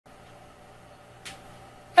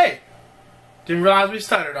Didn't realize we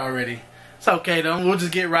started already. It's okay though, we'll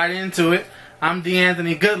just get right into it. I'm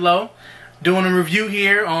D'Anthony Goodlow, doing a review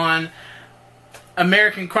here on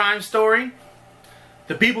American Crime Story,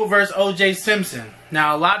 The People vs. O.J. Simpson.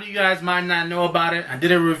 Now, a lot of you guys might not know about it. I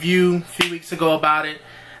did a review a few weeks ago about it.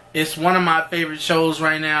 It's one of my favorite shows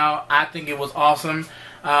right now. I think it was awesome.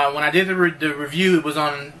 When I did the review, it was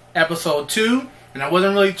on episode 2, and I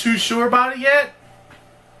wasn't really too sure about it yet.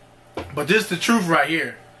 But this is the truth right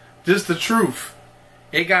here. This is the truth.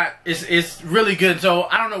 It's really good. So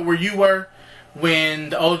I don't know where you were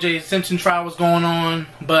when the O.J. Simpson trial was going on,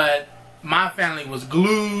 but my family was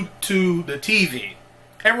glued to the TV.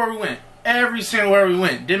 Everywhere we went. Every single where we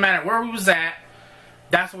went. Didn't matter where we was at.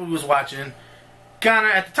 That's what we was watching.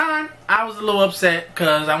 Kinda at the time, I was a little upset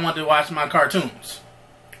because I wanted to watch my cartoons.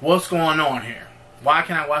 What's going on here? Why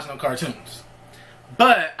can't I watch no cartoons?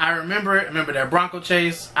 But I remember it. I remember that Bronco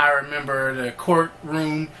chase. I remember the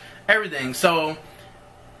courtroom. Everything. So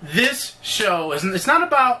this show it's not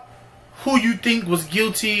about who you think was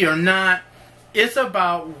guilty or not. It's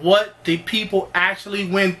about what the people actually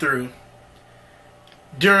went through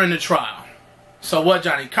during the trial. So what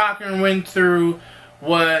Johnny Cochran went through,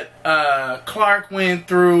 what Clark went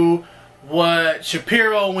through, what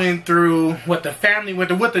Shapiro went through, what the family went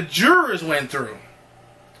through, what the jurors went through.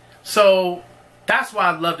 So that's why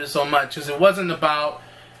I loved it so much, because it wasn't about,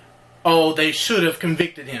 oh, they should have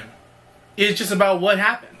convicted him. It's just about what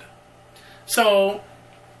happened. So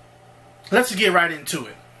let's get right into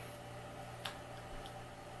it.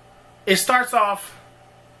 It starts off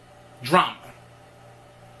drama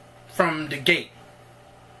from the gate.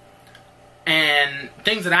 And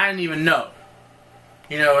things that I didn't even know.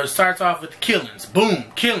 You know, it starts off with killings. Boom,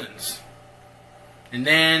 killings. And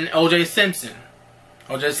then O.J. Simpson.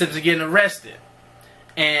 O.J. Simpson getting arrested.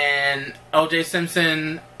 And O.J.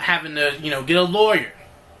 Simpson having to, get a lawyer.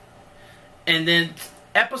 And then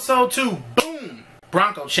episode 2, boom,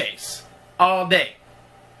 Bronco chase. All day.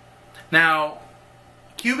 Now,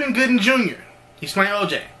 Cuban Gooding Jr., he's playing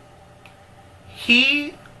O.J.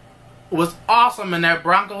 He was awesome in that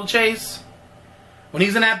Bronco chase. When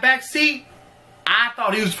he's in that back seat, I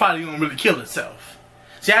thought he was probably going to really kill himself.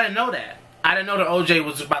 See, I didn't know that. I didn't know that O.J.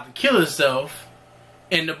 was about to kill himself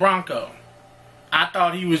in the Bronco. I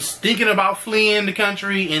thought he was thinking about fleeing the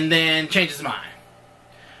country and then change his mind.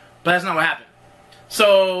 But that's not what happened.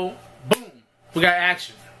 So, boom, we got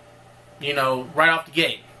action. Right off the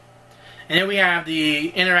gate. And then we have the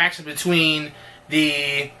interaction between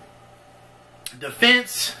the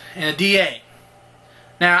defense and the DA.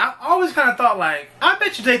 Now, I always kind of thought, I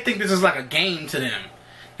bet you they think this is like a game to them.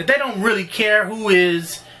 That they don't really care who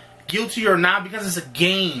is guilty or not because it's a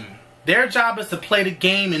game. Their job is to play the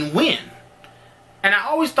game and win. And I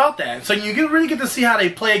always thought that. So you really get to see how they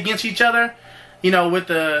play against each other.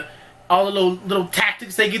 With all the little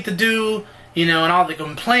tactics they get to do. And all the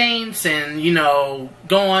complaints and,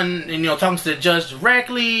 going and, talking to the judge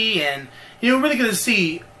directly. And, really get to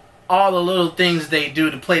see all the little things they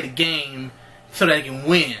do to play the game so they can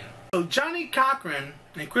win. So Johnny Cochran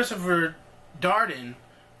and Christopher Darden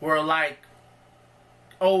were like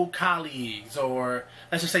old colleagues, or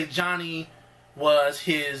let's just say Johnny was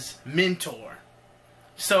his mentor.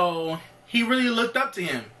 So he really looked up to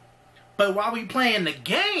him. But while we playing the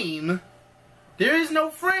game, there is no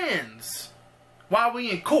friends. While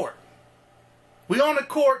we in court. We on the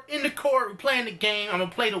court, in the court, we playing the game, I'm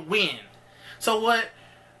gonna play to win. So what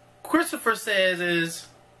Christopher says is,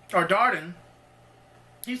 or Darden,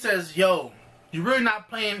 he says, yo, you're really not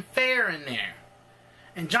playing fair in there.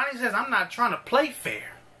 And Johnny says, I'm not trying to play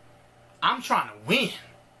fair. I'm trying to win.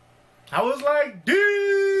 I was like,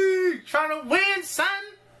 dude, trying to win, son.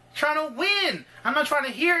 Trying to win. I'm not trying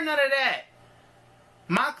to hear none of that.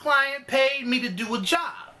 My client paid me to do a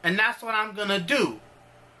job. And that's what I'm going to do.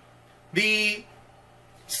 The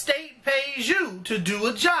state pays you to do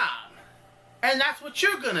a job. And that's what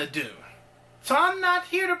you're going to do. So I'm not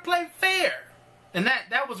here to play fair. And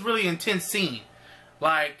that was really intense scene.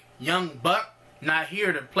 Like, young buck, not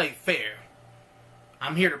here to play fair.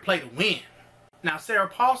 I'm here to play to win. Now, Sarah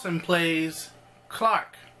Paulson plays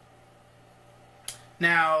Clark.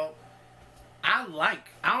 Now, I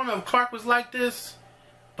don't know if Clark was like this,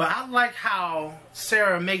 but I like how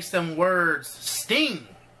Sarah makes them words sting.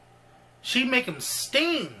 She make them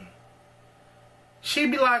sting.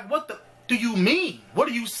 She'd be like, what the do you mean? What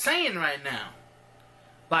are you saying right now?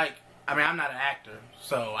 I'm not an actor,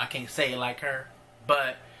 so I can't say it like her.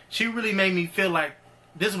 But she really made me feel like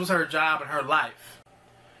this was her job and her life.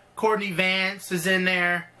 Courtney Vance is in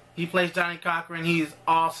there. He plays Johnny Cochran. He is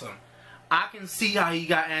awesome. I can see how he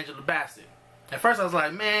got Angela Bassett. At first I was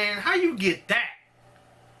like, man, how you get that?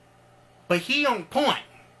 But he on point.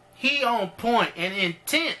 He on point and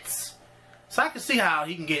intense. So I can see how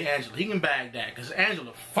he can get Angela. He can bag that. Because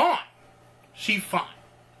Angela fine. She fine.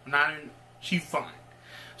 She fine.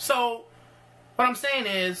 So, what I'm saying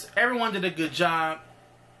is, everyone did a good job.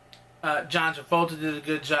 John Travolta did a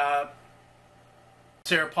good job.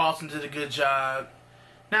 Sarah Paulson did a good job.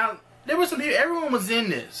 Now, there were some people, everyone was in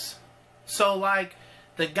this. So, like,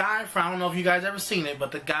 the guy from, I don't know if you guys ever seen it,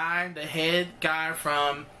 but the head guy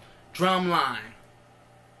from Drumline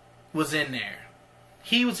was in there.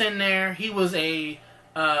 He was in there. He was a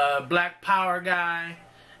Black Power guy.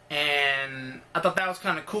 And I thought that was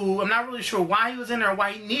kind of cool. I'm not really sure why he was in there or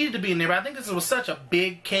why he needed to be in there. But I think this was such a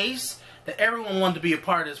big case that everyone wanted to be a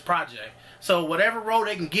part of this project. So whatever role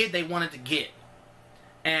they can get, they wanted to get.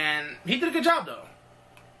 And he did a good job, though.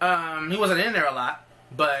 He wasn't in there a lot,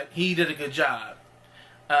 but he did a good job.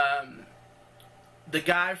 The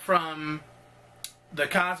guy from the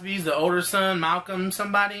Cosbys, the older son, Malcolm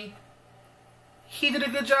somebody, he did a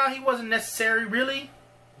good job. He wasn't necessary, really.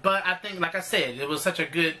 But I think, like I said, it was such a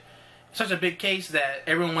big case that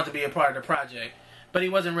everyone wanted to be a part of the project. But he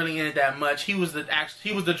wasn't really in it that much. He was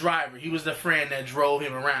the driver. He was the friend that drove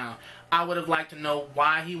him around. I would have liked to know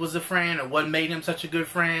why he was a friend or what made him such a good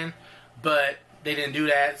friend. But they didn't do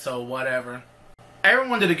that, so whatever.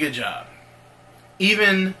 Everyone did a good job.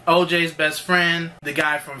 Even OJ's best friend, the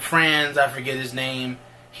guy from Friends, I forget his name,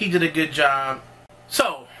 he did a good job.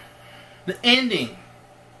 So, the ending.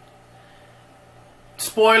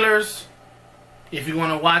 Spoilers. If you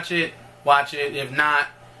want to watch it, watch it. If not,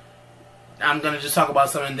 I'm going to just talk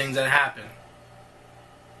about some of the things that happened.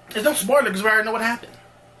 There's no spoiler because we already know what happened.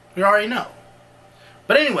 We already know.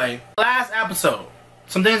 But anyway, last episode.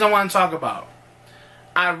 Some things I want to talk about.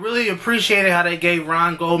 I really appreciated how they gave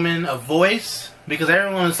Ron Goldman a voice. Because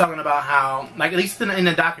everyone was talking about how, like at least in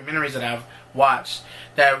the documentaries that I've watched,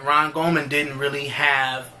 that Ron Goldman didn't really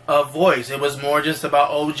have a voice. It was more just about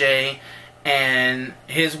OJ and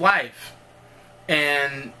his wife.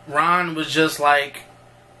 And Ron was just like,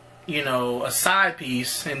 you know, a side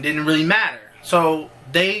piece and didn't really matter. So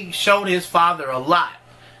they showed his father a lot.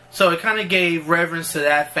 So it kind of gave reverence to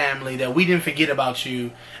that family, that we didn't forget about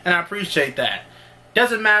you. And I appreciate that.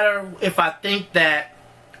 Doesn't matter if I think that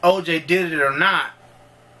OJ did it or not.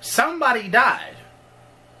 Somebody died.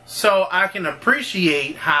 So I can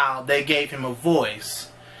appreciate how they gave him a voice.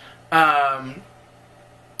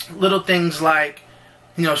 Little things like,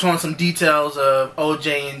 you know, showing some details of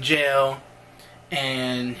OJ in jail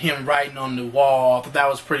and him writing on the wall. I thought that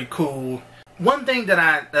was pretty cool. One thing that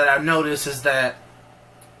I noticed is that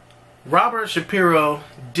Robert Shapiro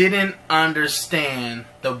didn't understand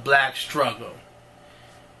the black struggle.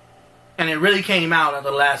 And it really came out in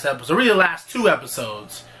the last episode, really the last 2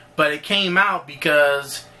 episodes. But it came out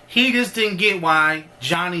because he just didn't get why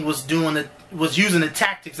Johnny was using the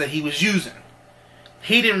tactics that he was using.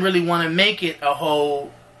 He didn't really want to make it a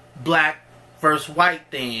whole black versus white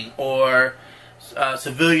thing or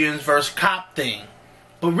civilians versus cop thing.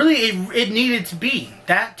 But really, it needed to be.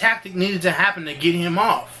 That tactic needed to happen to get him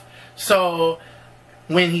off. So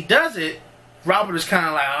when he does it, Robert is kind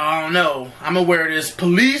of like, oh no, I'm going to wear this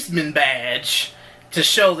policeman badge to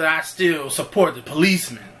show that I still support the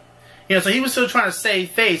policeman. You know, so he was still trying to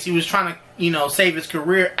save face. He was trying to, you know, save his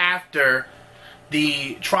career after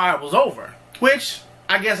the trial was over. Which,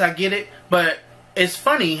 I guess I get it. But it's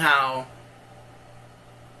funny how,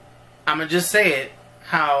 I'm going to just say it,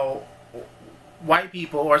 how white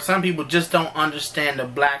people or some people just don't understand the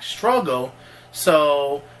black struggle.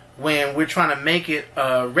 So when we're trying to make it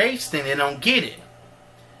a race thing, they don't get it.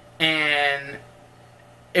 And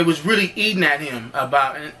it was really eating at him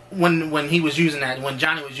about when he was using that, when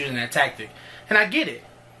Johnny was using that tactic. And I get it.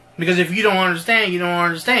 Because if you don't understand, you don't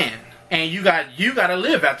understand. And you got to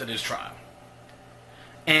live after this trial.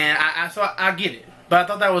 And I get it. But I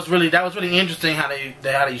thought that was really interesting how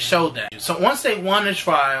they showed that. So once they won the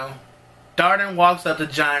trial, Darden walks up to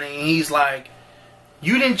Johnny and he's like,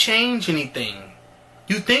 you didn't change anything.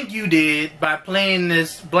 You think you did by playing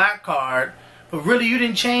this black card, but really you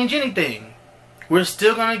didn't change anything. We're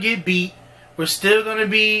still going to get beat. We're still going to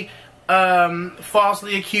be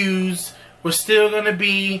falsely accused. We're still going to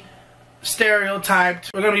be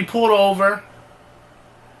stereotyped. We're going to be pulled over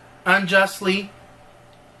unjustly.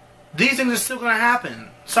 These things are still going to happen.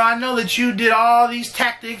 So I know that you did all these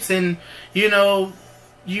tactics and, you know,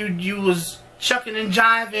 you was chucking and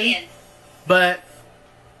jiving, but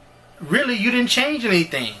really you didn't change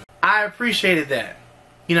anything. I appreciated that.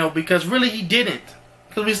 You know, because really he didn't.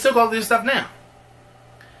 Because we still go through this stuff now.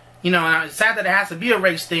 You know, and it's sad that it has to be a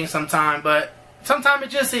race thing sometime, but sometimes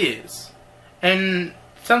it just is. And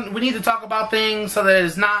we need to talk about things so that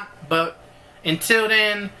it's not, but until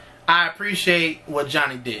then, I appreciate what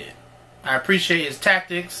Johnny did. I appreciate his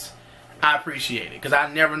tactics. I appreciate it. Because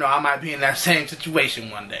I never know, I might be in that same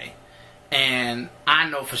situation one day. And I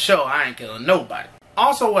know for sure I ain't killing nobody.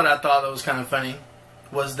 Also, what I thought that was kind of funny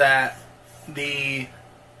was that the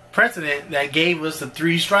president that gave us the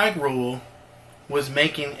 3-strike rule was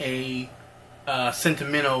making a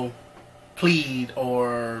sentimental plead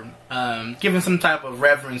or giving some type of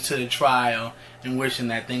reverence to the trial and wishing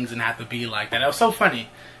that things didn't have to be like that. That was so funny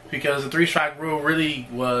because the 3-strike rule really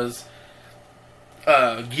was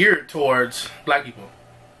geared towards black people.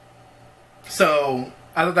 So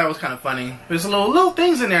I thought that was kind of funny. There's little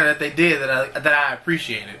things in there that they did that I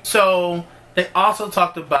appreciated. So they also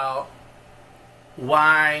talked about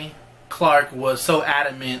why Clark was so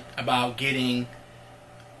adamant about getting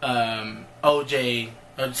OJ,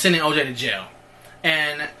 or sending OJ to jail.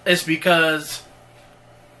 And it's because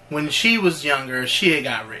when she was younger, she had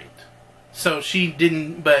got raped. So she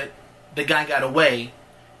didn't, but the guy got away,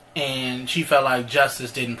 and she felt like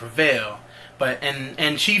justice didn't prevail. But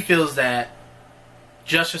and she feels that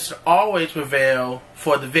justice should always prevail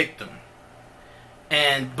for the victim.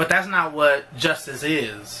 But that's not what justice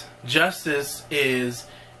is. Justice is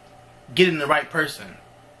getting the right person,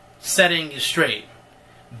 setting it straight,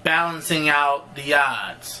 balancing out the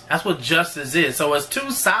odds. That's what justice is. So it's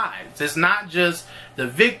two sides. It's not just the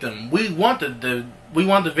victim. We want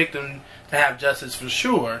the victim to have justice for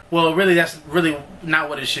sure. Well, really, that's really not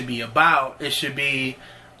what it should be about. It should be,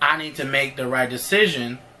 I need to make the right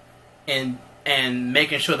decision and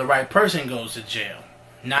making sure the right person goes to jail.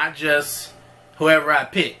 Not just whoever I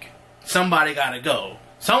pick. Somebody gotta go.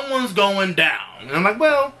 Someone's going down. And I'm like,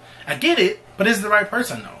 well, I get it, but is the right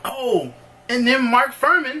person though? Oh, and then Mark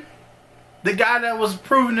Furman, the guy that was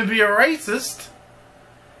proven to be a racist,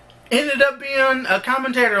 ended up being a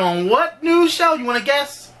commentator on what news show? You want to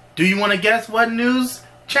guess? Do you want to guess what news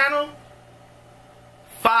channel?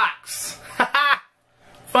 Fox.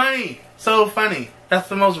 Funny. So funny. That's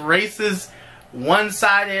the most racist,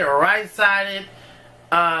 one-sided, right-sided,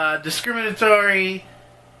 discriminatory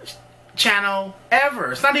channel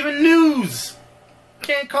ever. It's not even news.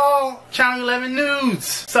 Can't call Channel 11 news.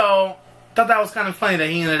 So, thought that was kind of funny that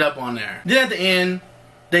he ended up on there. Then at the end,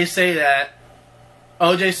 they say that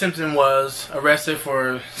O.J. Simpson was arrested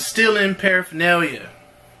for stealing paraphernalia.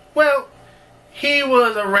 Well, he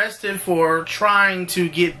was arrested for trying to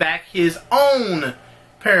get back his own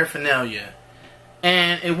paraphernalia.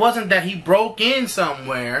 And it wasn't that he broke in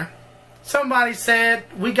somewhere. Somebody said,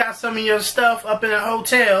 we got some of your stuff up in a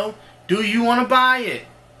hotel. Do you want to buy it?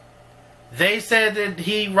 They said that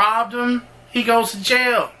he robbed him. He goes to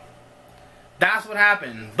jail. That's what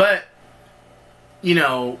happened. But, you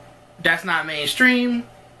know, that's not mainstream.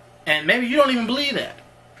 And maybe you don't even believe that.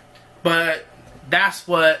 But that's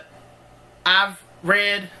what I've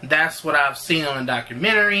read. That's what I've seen on a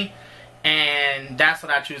documentary. And that's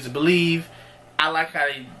what I choose to believe. I like how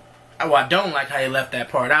I don't like how he left that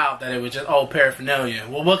part out. That it was just, oh, paraphernalia.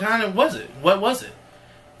 Well, what kind of was it? What was it?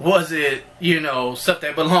 Was it, you know, stuff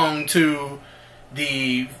that belonged to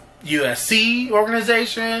the USC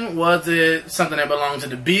organization? Was it something that belonged to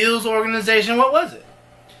the Bills organization? What was it?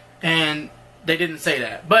 And they didn't say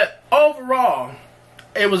that. But overall,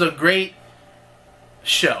 it was a great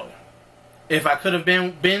show. If I could have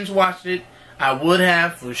binge watched it, I would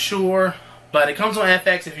have for sure. But it comes on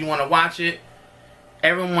FX if you want to watch it.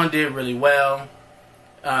 Everyone did really well.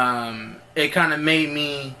 It kind of made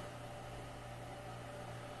me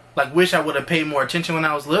like wish I would have paid more attention when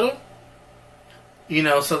I was little, you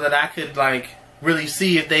know, so that I could like really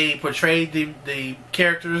see if they portrayed the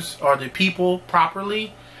characters or the people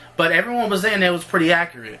properly. But everyone was saying that was pretty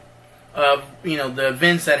accurate of, you know, the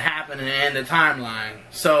events that happened and the timeline.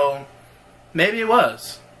 So maybe it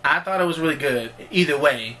was. I thought it was really good either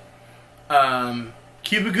way.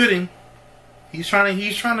 Cuba Gooding, he's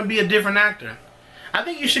trying to be a different actor. I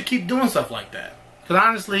think you should keep doing stuff like that, because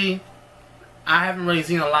honestly, I haven't really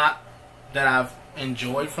seen a lot that I've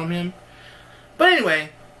enjoyed from him. But anyway,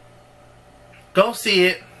 go see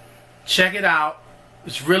it. Check it out.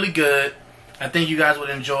 It's really good. I think you guys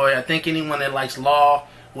would enjoy it. I think anyone that likes law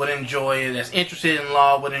would enjoy it. That's interested in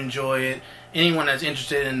law would enjoy it. Anyone that's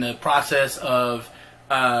interested in the process of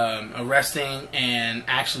arresting and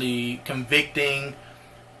actually convicting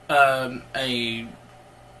a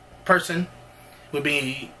person would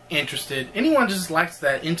be interested. Anyone just likes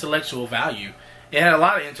that intellectual value. It had a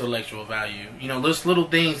lot of intellectual value. You know, those little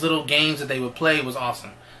things, little games that they would play was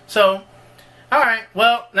awesome. So, alright,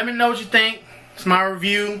 well, let me know what you think. It's my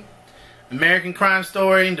review. American Crime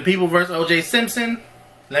Story, The People vs. O.J. Simpson.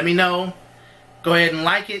 Let me know. Go ahead and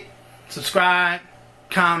like it, subscribe,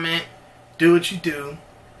 comment, Do what you do.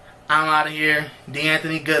 I'm out of here.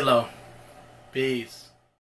 D'Anthony Goodlow. Peace.